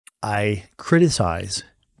I criticize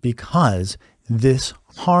because this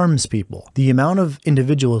harms people. The amount of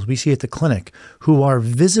individuals we see at the clinic who are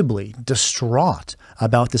visibly distraught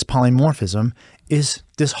about this polymorphism is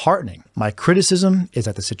disheartening. My criticism is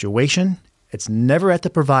at the situation. It's never at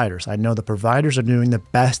the providers. I know the providers are doing the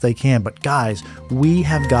best they can, but guys, we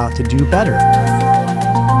have got to do better.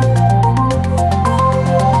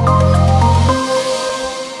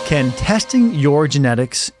 Can testing your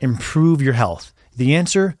genetics improve your health? The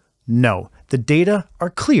answer, no. The data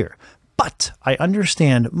are clear, but I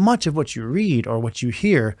understand much of what you read or what you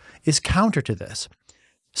hear is counter to this.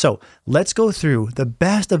 So let's go through the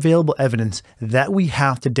best available evidence that we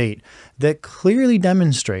have to date that clearly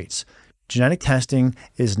demonstrates genetic testing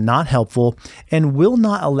is not helpful and will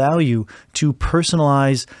not allow you to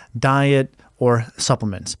personalize diet or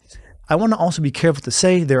supplements. I want to also be careful to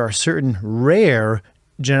say there are certain rare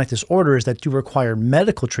genetic disorders that do require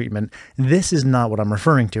medical treatment. This is not what I'm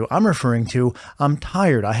referring to. I'm referring to, I'm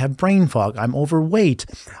tired, I have brain fog, I'm overweight,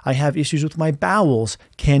 I have issues with my bowels.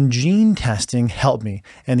 Can gene testing help me?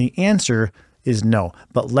 And the answer is no.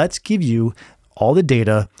 But let's give you all the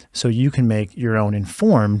data so you can make your own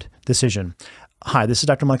informed decision. Hi, this is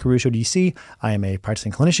Dr. Michael Russo, DC. I am a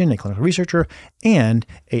practicing clinician, a clinical researcher, and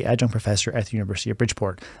an adjunct professor at the University of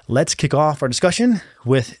Bridgeport. Let's kick off our discussion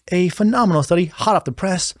with a phenomenal study, hot off the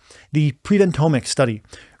press, the Preventomics study,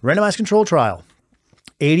 randomized control trial,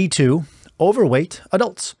 82 overweight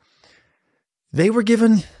adults. They were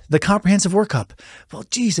given the comprehensive workup. Well,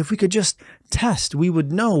 geez, if we could just test, we would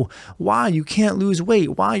know why you can't lose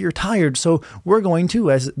weight, why you're tired. So we're going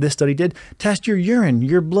to, as this study did, test your urine,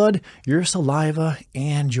 your blood, your saliva,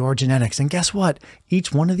 and your genetics. And guess what?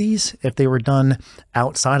 Each one of these, if they were done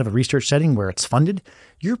outside of a research setting where it's funded,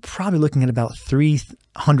 you're probably looking at about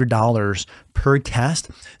 $300 per test.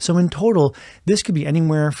 So in total, this could be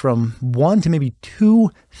anywhere from $1,000 to maybe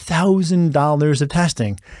 $2,000 of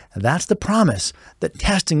testing. That's the promise that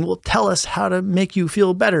testing will tell us how to make you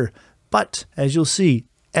feel better. But as you'll see,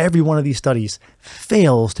 every one of these studies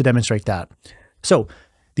fails to demonstrate that. So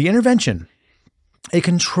the intervention, a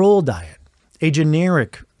control diet, a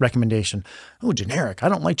generic recommendation. Oh, generic, I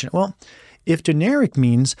don't like generic. Well, if generic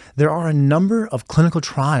means there are a number of clinical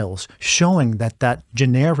trials showing that that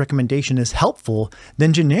generic recommendation is helpful,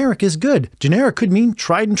 then generic is good. Generic could mean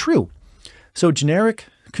tried and true. So generic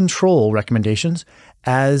control recommendations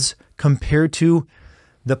as compared to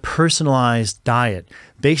the personalized diet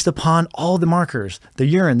based upon all the markers, the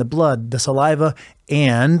urine, the blood, the saliva,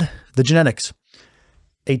 and the genetics.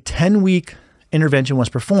 A 10-week intervention was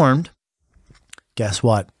performed. Guess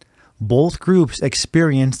what? Both groups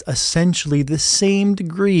experienced essentially the same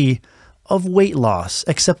degree of weight loss,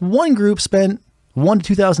 except one group spent $1,000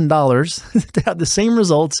 to $2,000 to have the same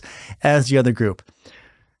results as the other group.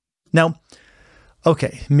 Now,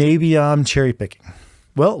 okay, maybe I'm cherry picking.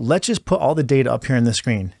 Well, let's just put all the data up here on the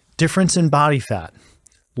screen. Difference in body fat,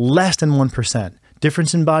 less than 1%.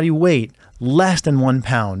 Difference in body weight, less than 1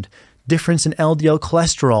 pound. Difference in LDL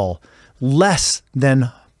cholesterol, less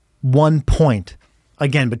than 1 point.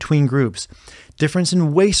 Again, between groups. Difference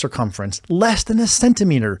in waist circumference, less than 1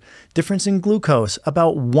 centimeter. Difference in glucose,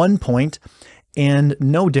 about 1 point, and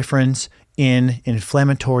no difference in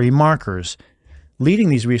inflammatory markers, leading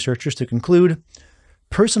these researchers to conclude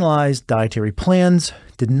personalized dietary plans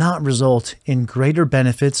did not result in greater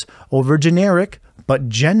benefits over generic but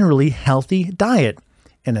generally healthy diet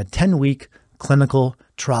in a 10-week clinical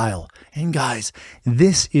trial. And guys,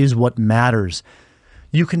 this is what matters.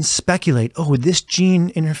 You can speculate, oh, this gene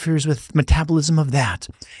interferes with metabolism of that,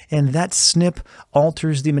 and that SNP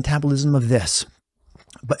alters the metabolism of this.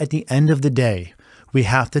 But at the end of the day, we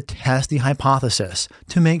have to test the hypothesis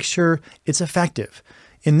to make sure it's effective.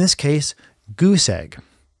 In this case, goose egg.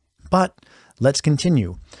 But let's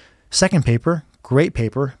continue. Second paper, great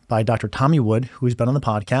paper by Dr. Tommy Wood, who's been on the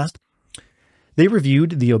podcast. They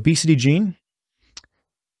reviewed the obesity gene,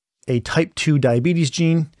 a type 2 diabetes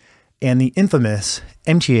gene, and the infamous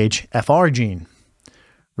MTHFR gene.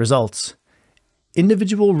 Results: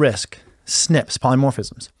 individual risk, SNPs,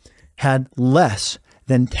 polymorphisms, had less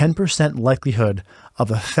than 10% likelihood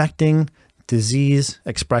of affecting disease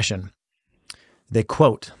expression. They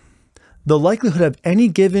quote, "The likelihood of any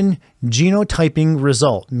given genotyping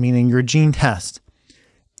result, meaning your gene test,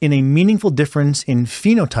 in a meaningful difference in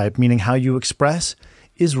phenotype, meaning how you express,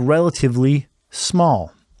 is relatively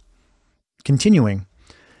small." Continuing,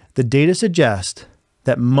 the data suggest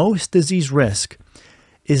that most disease risk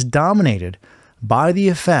is dominated by the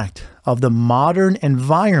effect of the modern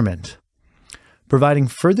environment, providing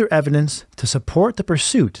further evidence to support the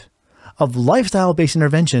pursuit of lifestyle-based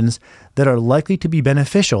interventions that are likely to be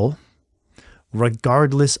beneficial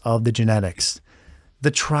regardless of the genetics.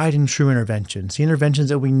 The tried and true interventions, the interventions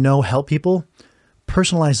that we know help people,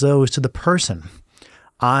 personalize those to the person.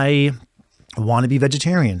 I want to be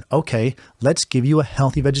vegetarian. Okay, let's give you a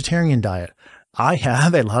healthy vegetarian diet. I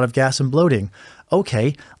have a lot of gas and bloating.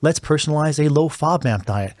 Okay, let's personalize a low FODMAP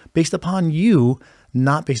diet based upon you,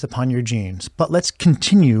 not based upon your genes. But let's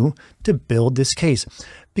continue to build this case.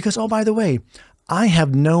 Because, oh, by the way, I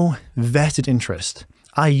have no vested interest.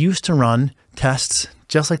 I used to run tests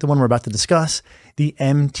just like the one we're about to discuss, the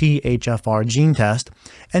MTHFR gene test,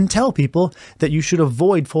 and tell people that you should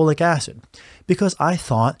avoid folic acid because I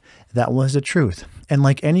thought that was the truth. And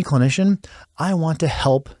like any clinician, I want to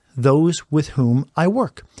help those with whom I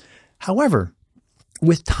work. However,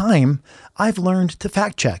 with time, I've learned to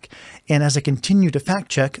fact check. And as I continue to fact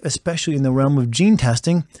check, especially in the realm of gene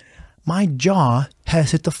testing, my jaw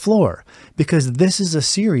has hit the floor because this is a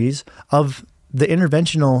series of the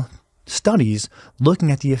interventional studies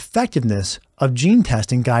looking at the effectiveness of gene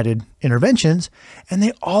testing guided interventions, and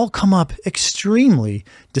they all come up extremely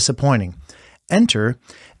disappointing. Enter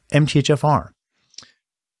MTHFR.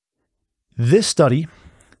 This study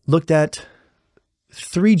looked at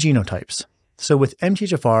 3 genotypes. So with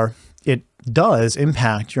MTHFR, it does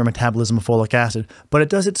impact your metabolism of folic acid, but it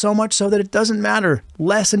does it so much so that it doesn't matter,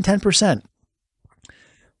 less than 10%.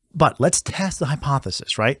 But let's test the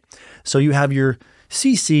hypothesis, right? So you have your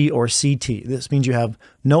CC or CT. This means you have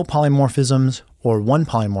no polymorphisms or one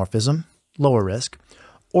polymorphism, lower risk,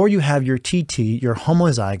 or you have your TT, your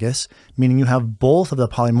homozygous, meaning you have both of the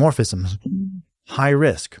polymorphisms, high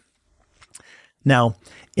risk. Now,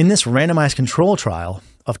 in this randomized control trial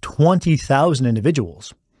of 20,000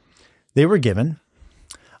 individuals, they were given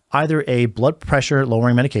either a blood pressure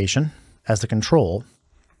lowering medication as the control,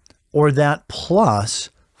 or that plus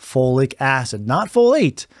folic acid, not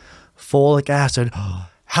folate, folic acid.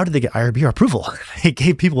 How did they get IRB approval? They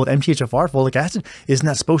gave people with MTHFR folic acid. Isn't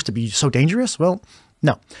that supposed to be so dangerous? Well,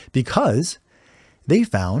 no, because they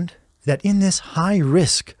found that in this high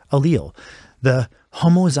risk allele, the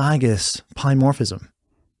homozygous polymorphism,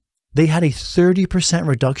 they had a 30%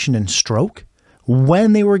 reduction in stroke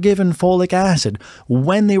when they were given folic acid,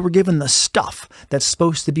 when they were given the stuff that's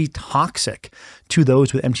supposed to be toxic to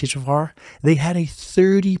those with MTHFR. They had a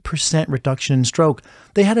 30% reduction in stroke.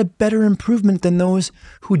 They had a better improvement than those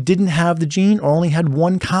who didn't have the gene or only had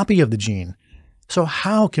one copy of the gene. So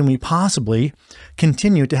how can we possibly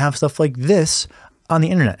continue to have stuff like this on the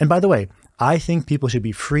internet? And by the way, I think people should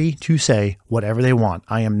be free to say whatever they want.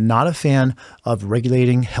 I am not a fan of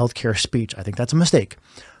regulating healthcare speech. I think that's a mistake.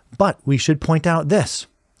 But we should point out this.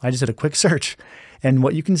 I just did a quick search, and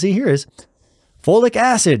what you can see here is folic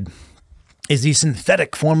acid is the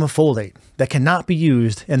synthetic form of folate that cannot be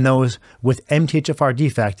used in those with MTHFR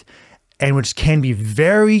defect and which can be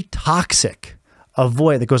very toxic.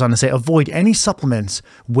 That goes on to say, avoid any supplements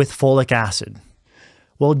with folic acid.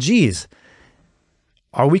 Well, geez,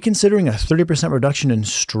 are we considering a 30% reduction in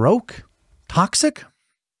stroke toxic?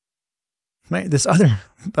 Right? This other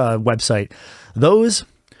website, those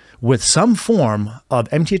with some form of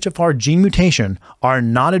MTHFR gene mutation are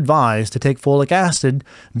not advised to take folic acid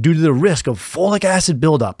due to the risk of folic acid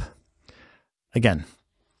buildup. Again,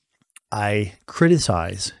 I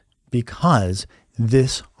criticize because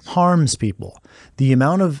this harms people. The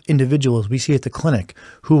amount of individuals we see at the clinic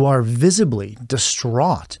who are visibly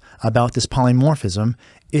distraught about this polymorphism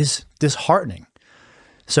is disheartening.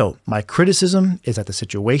 So my criticism is at the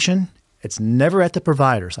situation. It's never at the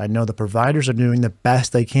providers. I know the providers are doing the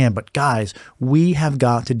best they can, but guys, we have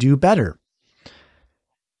got to do better.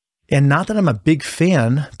 And not that I'm a big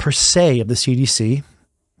fan per se of the CDC,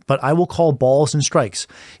 but I will call balls and strikes.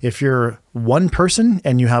 If you're one person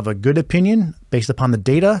and you have a good opinion based upon the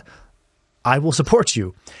data, I will support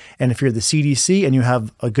you. And if you're the CDC and you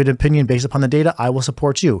have a good opinion based upon the data, I will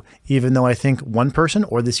support you. Even though I think one person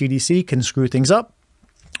or the CDC can screw things up,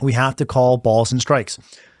 we have to call balls and strikes.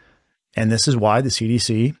 And this is why the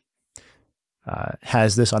CDC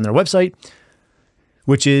has this on their website,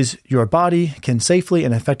 which is your body can safely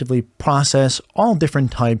and effectively process all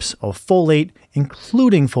different types of folate,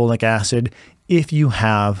 including folic acid, if you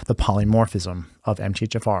have the polymorphism of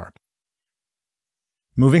MTHFR.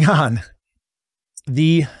 Moving on.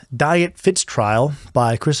 The Diet Fits trial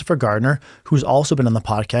by Christopher Gardner, who's also been on the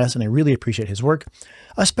podcast, and I really appreciate his work,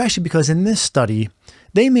 especially because in this study,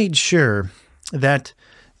 they made sure that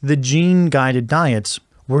the gene-guided diets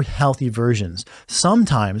were healthy versions.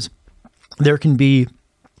 Sometimes there can be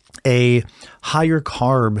a higher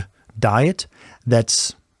carb diet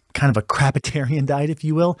that's kind of a crapitarian diet, if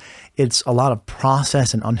you will. It's a lot of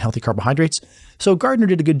processed and unhealthy carbohydrates. So Gardner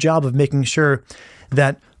did a good job of making sure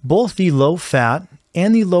that Both the low fat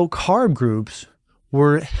and the low carb groups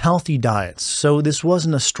were healthy diets. So this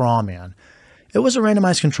wasn't a straw man. It was a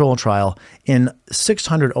randomized control trial in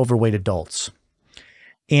 600 overweight adults.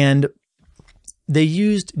 And they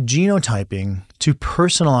used genotyping to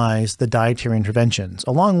personalize the dietary interventions,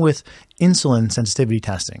 along with insulin sensitivity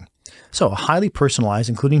testing. So a highly personalized,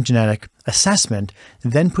 including genetic, assessment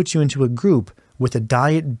then puts you into a group with a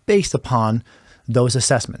diet based upon those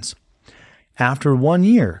assessments. After 1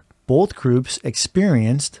 year, both groups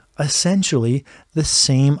experienced essentially the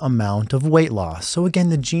same amount of weight loss. So again,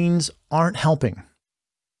 the genes aren't helping.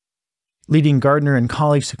 Leading Gardner and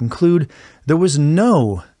colleagues to conclude there was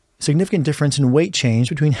no significant difference in weight change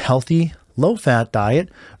between healthy low-fat diet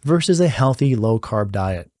versus a healthy low-carb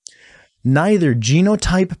diet. Neither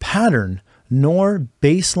genotype pattern nor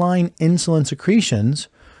baseline insulin secretions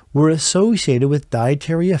were associated with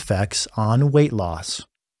dietary effects on weight loss.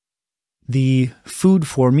 The Food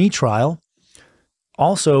for Me trial,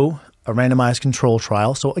 also a randomized control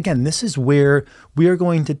trial. So again, this is where we are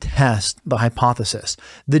going to test the hypothesis.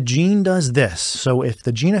 The gene does this. So if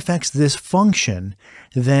the gene affects this function,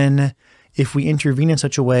 then if we intervene in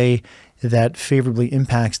such a way that favorably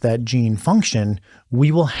impacts that gene function,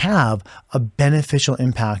 we will have a beneficial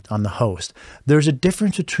impact on the host. There's a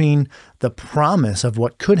difference between the promise of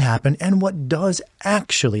what could happen and what does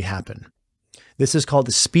actually happen. This is called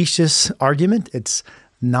the specious argument. It's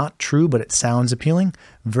not true, but it sounds appealing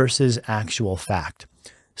versus actual fact.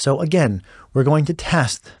 So again, we're going to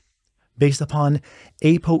test based upon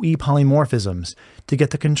ApoE polymorphisms to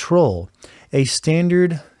get the control, a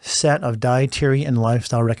standard set of dietary and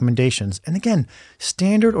lifestyle recommendations. And again,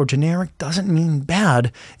 standard or generic doesn't mean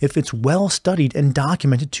bad if it's well studied and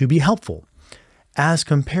documented to be helpful, as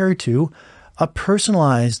compared to a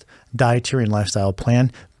personalized dietary and lifestyle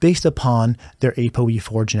plan based upon their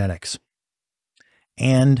ApoE4 genetics.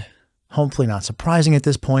 And hopefully not surprising at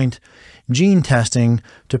this point, gene testing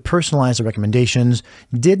to personalize the recommendations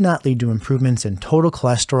did not lead to improvements in total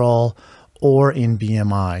cholesterol or in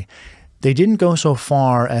BMI. They didn't go so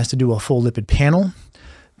far as to do a full lipid panel,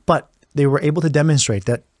 but they were able to demonstrate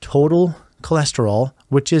that total cholesterol,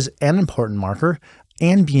 which is an important marker,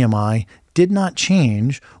 and BMI did not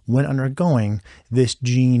change when undergoing this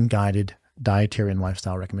gene-guided dietary and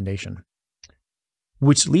lifestyle recommendation.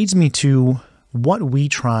 Which leads me to what we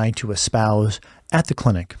try to espouse at the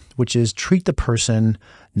clinic, which is treat the person,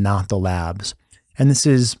 not the labs. And this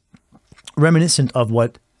is reminiscent of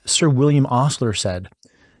what Sir William Osler said.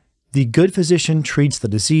 The good physician treats the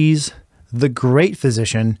disease. The great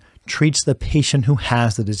physician treats the patient who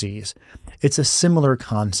has the disease. It's a similar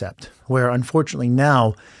concept where unfortunately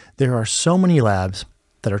now there are so many labs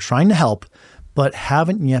that are trying to help, but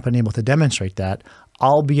haven't yet been able to demonstrate that,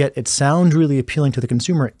 albeit it sounds really appealing to the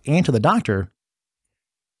consumer and to the doctor.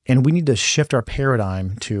 And we need to shift our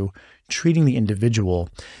paradigm to treating the individual,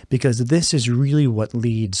 because this is really what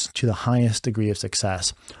leads to the highest degree of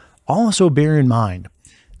success. Also bear in mind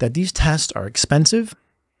that these tests are expensive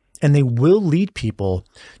and they will lead people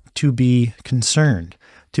to be concerned,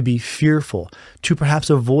 to be fearful, to perhaps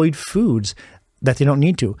avoid foods that they don't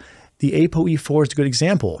need to. The ApoE4 is a good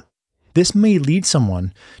example. This may lead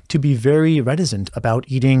someone to be very reticent about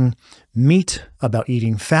eating meat, about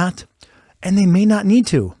eating fat, and they may not need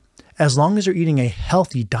to. As long as they're eating a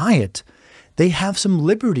healthy diet, they have some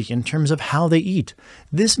liberty in terms of how they eat.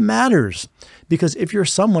 This matters because if you're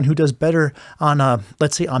someone who does better on a,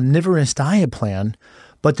 let's say, omnivorous diet plan,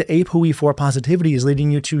 but the ApoE4 positivity is leading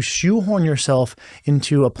you to shoehorn yourself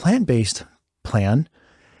into a plant-based plan,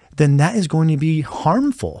 then that is going to be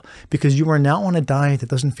harmful because you are now on a diet that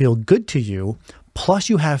doesn't feel good to you, plus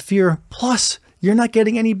you have fear, plus you're not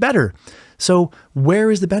getting any better. So where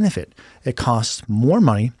is the benefit? It costs more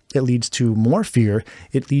money. It leads to more fear.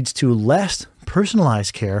 It leads to less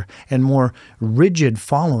personalized care and more rigid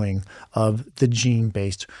following of the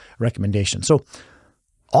gene-based recommendation. So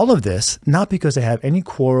all of this, not because I have any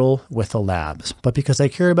quarrel with the labs, but because I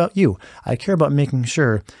care about you. I care about making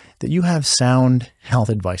sure that you have sound health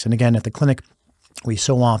advice. And again, at the clinic, we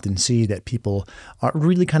so often see that people are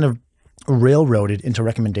really kind of railroaded into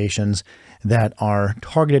recommendations that are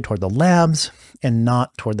targeted toward the labs and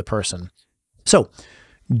not toward the person. So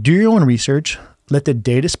do your own research, let the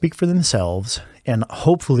data speak for themselves, and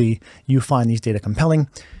hopefully you find these data compelling.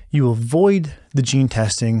 You avoid the gene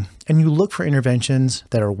testing and you look for interventions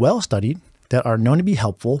that are well studied, that are known to be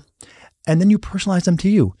helpful, and then you personalize them to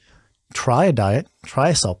you. Try a diet, try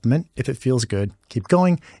a supplement. If it feels good, keep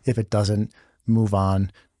going. If it doesn't, move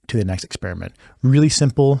on to the next experiment. Really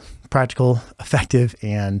simple, practical, effective,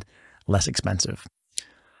 and less expensive.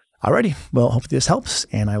 Alrighty, well, hopefully this helps,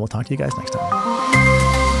 and I will talk to you guys next time.